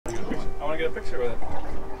want to get a picture with it.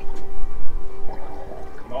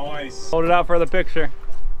 Nice. Hold it out for the picture.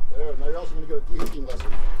 There, now you're also going to get a de-hooking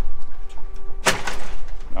lesson.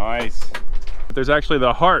 Nice. There's actually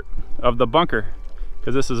the heart of the bunker,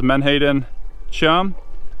 because this is menhaden chum.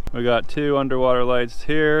 We got 2 underwater lights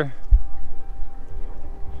here.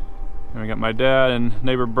 And we got my dad and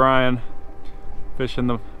neighbor Brian fishing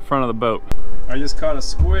the front of the boat. I just caught a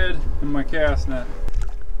squid in my cast net.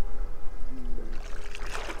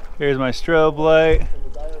 Here's my strobe light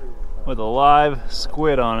with a live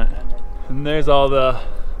squid on it. And there's all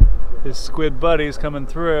his squid buddies coming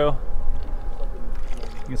through.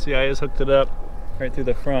 You can see I just hooked it up right through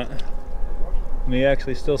the front. And he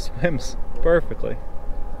actually still swims perfectly.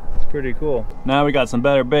 It's pretty cool. Now we got some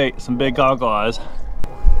better bait, some big goggle eyes.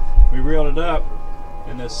 We reeled it up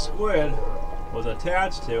and this squid was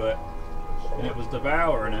attached to it and it was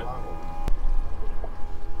devouring it.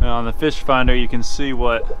 Now on the fish finder you can see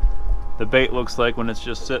what the bait looks like when it's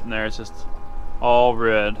just sitting there. It's just all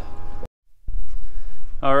red.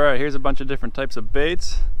 Alright, here's a bunch of different types of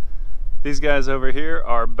baits. These guys over here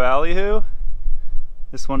are ballyhoo.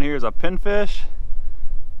 This one here is a pinfish.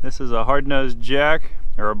 This is a hard-nosed jack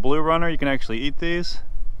or a blue runner. You can actually eat these.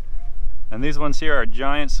 And these ones here are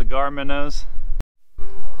giant cigar minnows.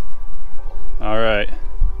 Alright,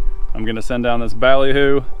 I'm gonna send down this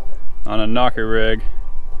ballyhoo on a knocker rig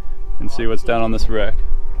and see what's down on this wreck.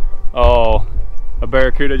 Oh, a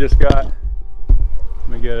barracuda just got, let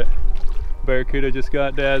me get it. Barracuda just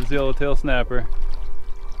got Dad's yellowtail snapper.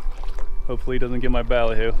 Hopefully he doesn't get my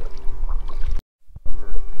ballyhoo.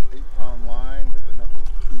 Number 8-pound line with a number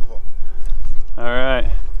 2 hook. Alright,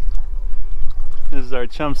 this is our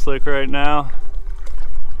chum slick right now.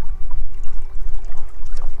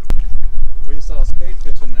 We just saw a spade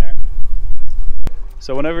fish in there.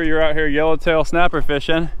 So whenever you're out here yellowtail snapper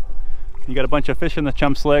fishing, you got a bunch of fish in the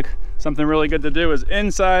chum slick, something really good to do is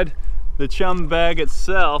inside the chum bag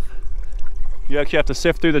itself, you actually have to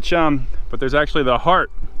sift through the chum, but there's actually the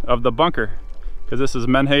heart of the bunker, because this is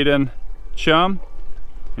menhaden chum,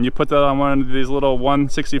 and you put that on one of these little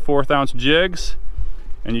 1/64 ounce jigs,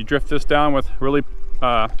 and you drift this down with really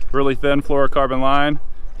thin fluorocarbon line,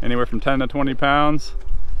 anywhere from 10 to 20 pounds,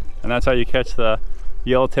 and that's how you catch the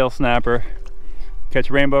yellowtail snapper,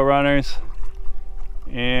 catch rainbow runners,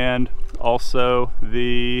 and also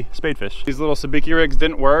the spadefish. These little sabiki rigs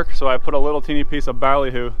didn't work, so I put a little teeny piece of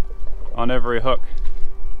ballyhoo on every hook.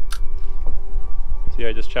 See,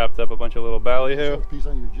 I just chopped up a bunch of little ballyhoo. A piece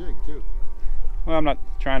on your jig too. Well, I'm not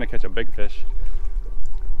trying to catch a big fish.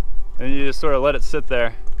 And you just sort of let it sit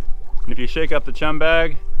there. And if you shake up the chum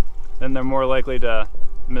bag, then they're more likely to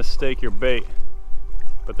mistake your bait.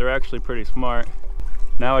 But they're actually pretty smart.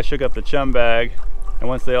 Now I shook up the chum bag, and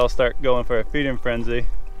once they all start going for a feeding frenzy,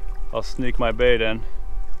 I'll sneak my bait in.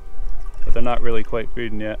 But they're not really quite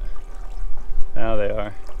feeding yet. Now they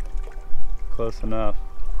are. Close enough.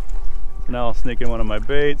 So now I'll sneak in one of my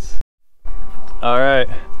baits. Alright,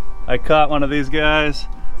 I caught one of these guys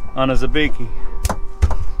on a sabiki.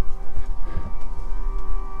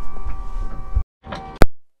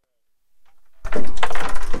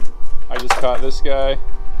 I just caught this guy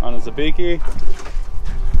on a sabiki.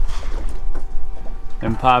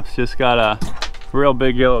 And Pop's just got a real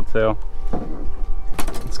big yellowtail.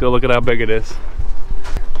 Let's go look at how big it is.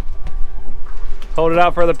 Hold it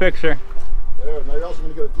out for the picture. There, now you're also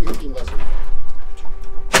going to get a de-hooking lesson.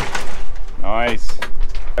 Nice.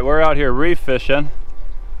 We're out here reef fishing.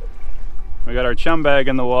 We got our chum bag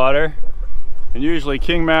in the water. And usually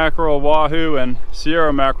king mackerel, wahoo, and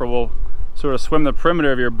Sierra mackerel will sort of swim the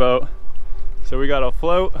perimeter of your boat. So we got a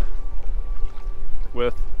float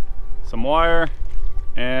with some wire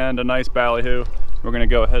and a nice ballyhoo. We're gonna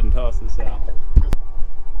go ahead and toss this out.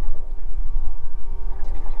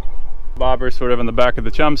 Bobber's sort of in the back of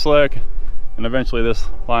the chum slick, and eventually this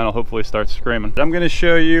line will hopefully start screaming. I'm gonna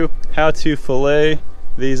show you how to fillet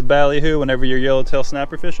these ballyhoo whenever you're yellowtail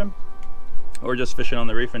snapper fishing, or just fishing on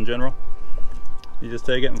the reef in general. You just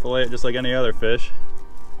take it and fillet it just like any other fish.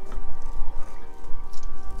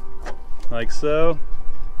 Like so.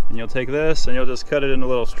 And you'll take this and you'll just cut it into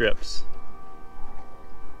little strips.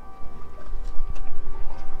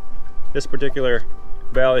 This particular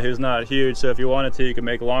ballyhoo's not huge, so if you wanted to, you can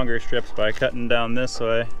make longer strips by cutting down this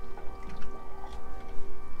way.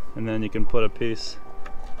 And then you can put a piece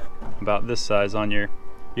about this size on your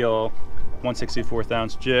yellow 1/64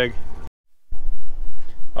 ounce jig.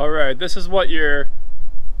 Alright, this is what your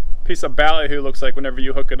piece of ballyhoo looks like whenever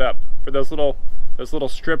you hook it up. For those little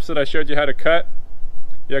strips that I showed you how to cut,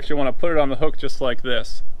 you actually want to put it on the hook just like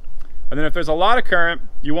this. And then if there's a lot of current,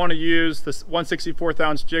 you want to use this 1/64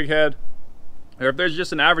 ounce jig head or if there's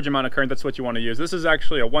just an average amount of current, that's what you want to use. This is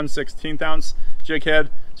actually a 1/16 ounce jig head,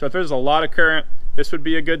 so if there's a lot of current, this would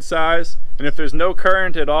be a good size. And if there's no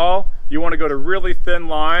current at all, you want to go to really thin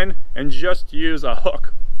line and just use a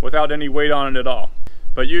hook without any weight on it at all.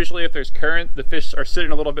 But usually if there's current, the fish are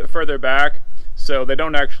sitting a little bit further back, so they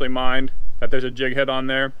don't actually mind that there's a jig head on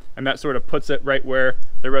there, and that sort of puts it right where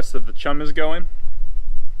the rest of the chum is going.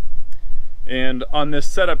 And on this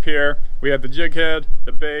setup here, we have the jig head,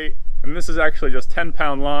 the bait, and this is actually just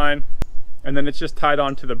 10-pound line, and then it's just tied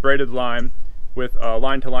onto the braided line with a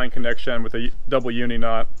line-to-line connection with a double uni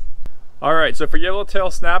knot. All right, so for yellowtail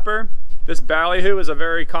snapper, this ballyhoo is a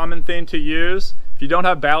very common thing to use. If you don't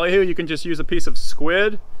have ballyhoo, you can just use a piece of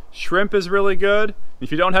squid. Shrimp is really good.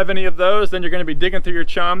 If you don't have any of those, then you're going to be digging through your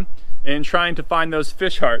chum and trying to find those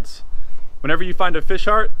fish hearts. Whenever you find a fish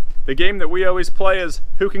heart, the game that we always play is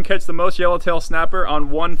who can catch the most yellowtail snapper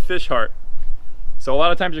on one fish heart. So a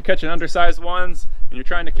lot of times you're catching undersized ones and you're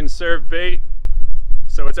trying to conserve bait.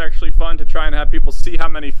 So it's actually fun to try and have people see how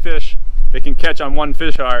many fish they can catch on one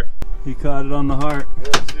fish heart. He caught it on the heart. Yeah,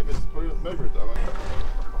 let's see if it's measured though.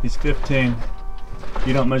 He's 15.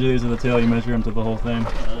 You don't measure these with the tail, you measure them to the whole thing.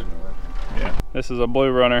 Yeah. This is a blue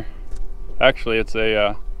runner. Actually, it's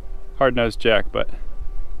a hard-nosed jack, but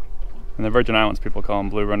in the Virgin Islands, people call them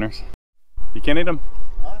blue runners. You can't eat them?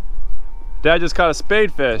 Huh? Dad just caught a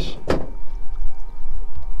spade fish.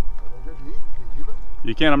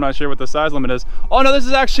 You can, I'm not sure what the size limit is. Oh no, this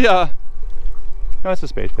is actually a... No, it's a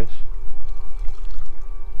spade fish.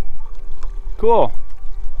 Cool.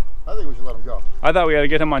 I think we should let him go. I thought we had to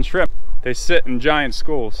get him on shrimp. They sit in giant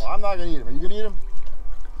schools. Well, I'm not gonna eat him. Are you gonna eat him?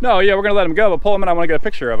 No, yeah, we're gonna let him go, but pull him in, I wanna get a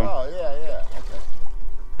picture of him. Oh, yeah,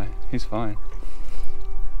 okay. He's fine.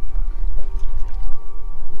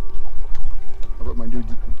 How about my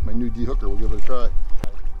new de-hooker? We'll give it a try.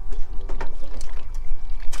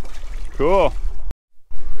 Cool.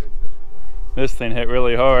 This thing hit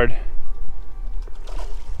really hard.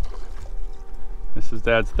 This is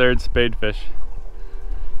Dad's third spade fish.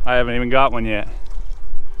 I haven't even got one yet.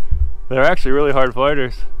 They're actually really hard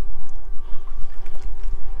fighters.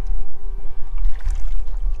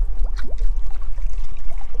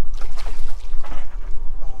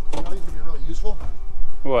 You know, these could be really useful.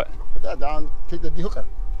 What? Put that down, take the de-hooker.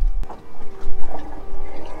 I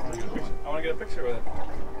want to get a picture with it.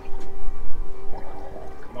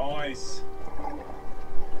 Nice.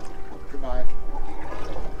 Goodbye.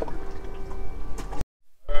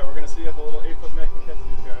 Alright, we're going to see if a little 8-foot neck can catch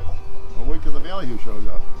these guys. I'll wait till the ballyhoo shows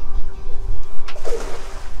up.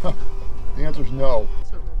 Huh. The answer's no.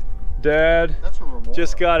 Dad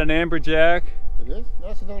just got an amberjack. It is? No,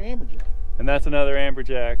 that's another amberjack. And that's another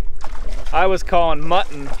amberjack. I was calling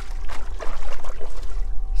mutton.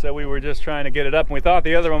 So we were just trying to get it up, and we thought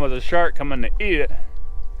the other one was a shark coming to eat it.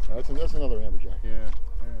 No, that's another amberjack. Yeah, it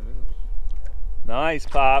is. Nice,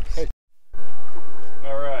 Pops. Hey.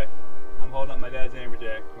 All right, I'm holding up my dad's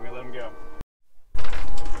amberjack. We're gonna let him go.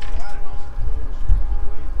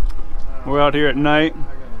 We're out here at night.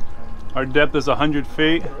 Our depth is 100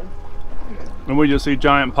 feet, and we just see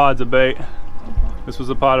giant pods of bait. This was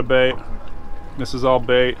a pod of bait. This is all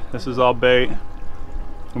bait. This is all bait.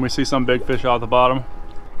 And we see some big fish out the bottom.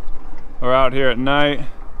 We're out here at night.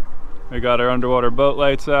 We got our underwater boat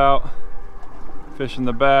lights out. Fish in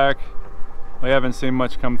the back. We haven't seen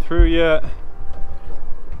much come through yet.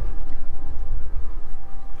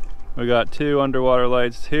 We got 2 underwater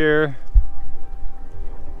lights here.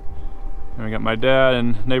 And we got my dad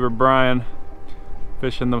and neighbor Brian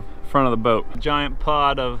fishing the front of the boat. A giant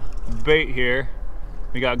pod of bait here.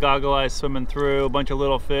 We got goggle eyes swimming through, a bunch of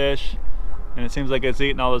little fish, and it seems like it's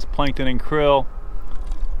eating all this plankton and krill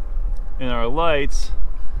in our lights.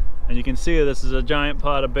 And you can see this is a giant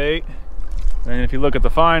pot of bait. And if you look at the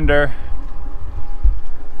finder,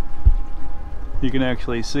 you can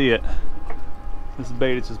actually see it. This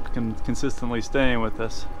bait is just consistently staying with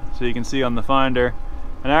us. So you can see on the finder.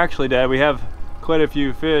 And actually, Dad, we have quite a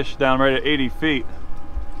few fish down right at 80 feet.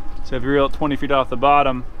 So if you reel it 20 feet off the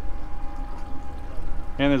bottom,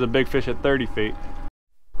 and there's a big fish at 30 feet.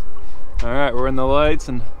 All right, we're in the lights,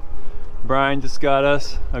 and Brian just got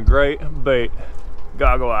us a great bait,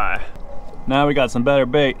 goggle eye. Now we got some better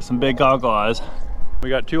bait, some big goggle eyes.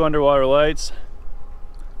 We got 2 underwater lights.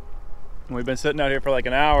 And we've been sitting out here for like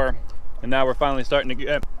an hour, and now we're finally starting to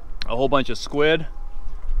get a whole bunch of squid.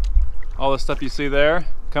 All the stuff you see there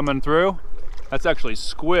coming through, that's actually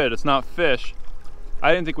squid, it's not fish.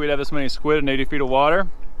 I didn't think we'd have this many squid in 80 feet of water,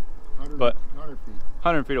 but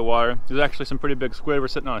 100 feet of water. There's actually some pretty big squid. We're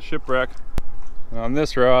sitting on a shipwreck. And on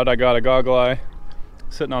this rod, I got a goggle eye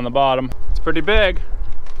sitting on the bottom. It's pretty big.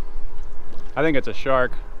 I think it's a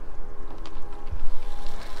shark.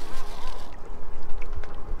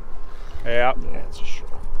 Yeah. Yeah, it's a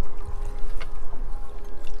shrimp.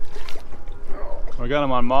 We got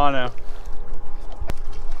him on mono.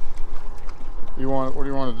 What do you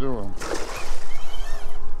want to do with him?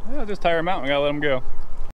 Yeah, just tire him out. We gotta let him go.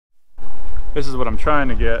 This is what I'm trying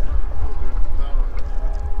to get.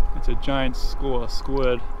 It's a giant school of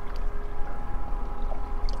squid.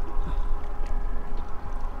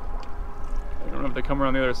 I don't know if they come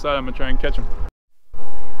around the other side. I'm gonna try and catch them.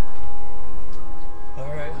 All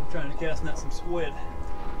right, I'm trying to cast net some squid.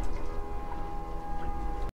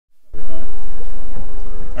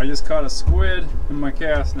 I just caught a squid in my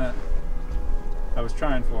cast net. I was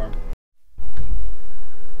trying for him.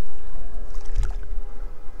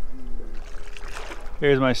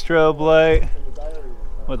 Here's my strobe light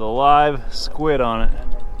with a live squid on it.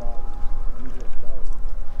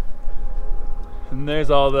 And there's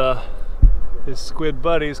all his squid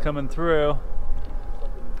buddies coming through.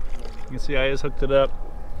 You can see I just hooked it up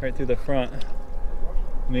right through the front.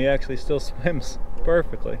 And he actually still swims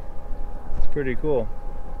perfectly. It's pretty cool.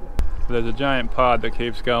 There's a giant pod that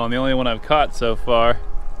keeps going. The only one I've caught so far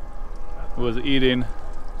was eating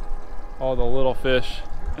all the little fish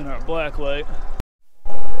in our black light.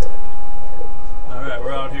 Alright,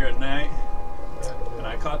 we're out here at night, and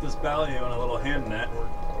I caught this ballyhoo in a little hand net.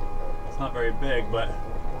 It's not very big, but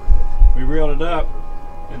we reeled it up,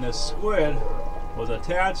 and this squid was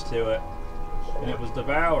attached to it, and it was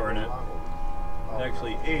devouring it. It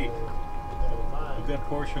actually ate a good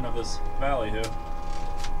portion of this ballyhoo,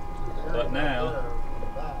 but now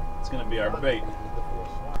it's going to be our bait.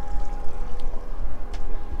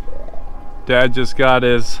 Dad just got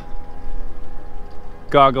his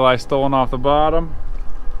goggle eye stolen off the bottom,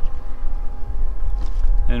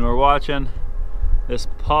 and we're watching this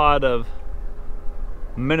pod of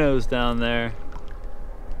minnows down there.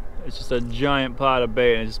 It's just a giant pod of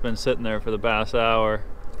bait, and it's just been sitting there for the past hour.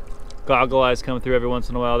 Goggle eyes come through every once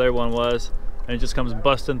in a while. There one was, and it just comes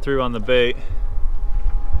busting through on the bait.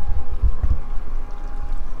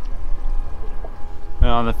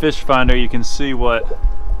 Now on the fish finder you can see what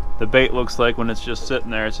the bait looks like when it's just sitting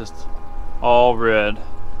there. It's just all red.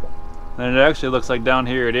 And it actually looks like down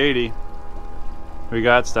here at 80 we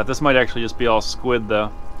got stuff. This might actually just be all squid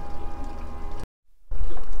though.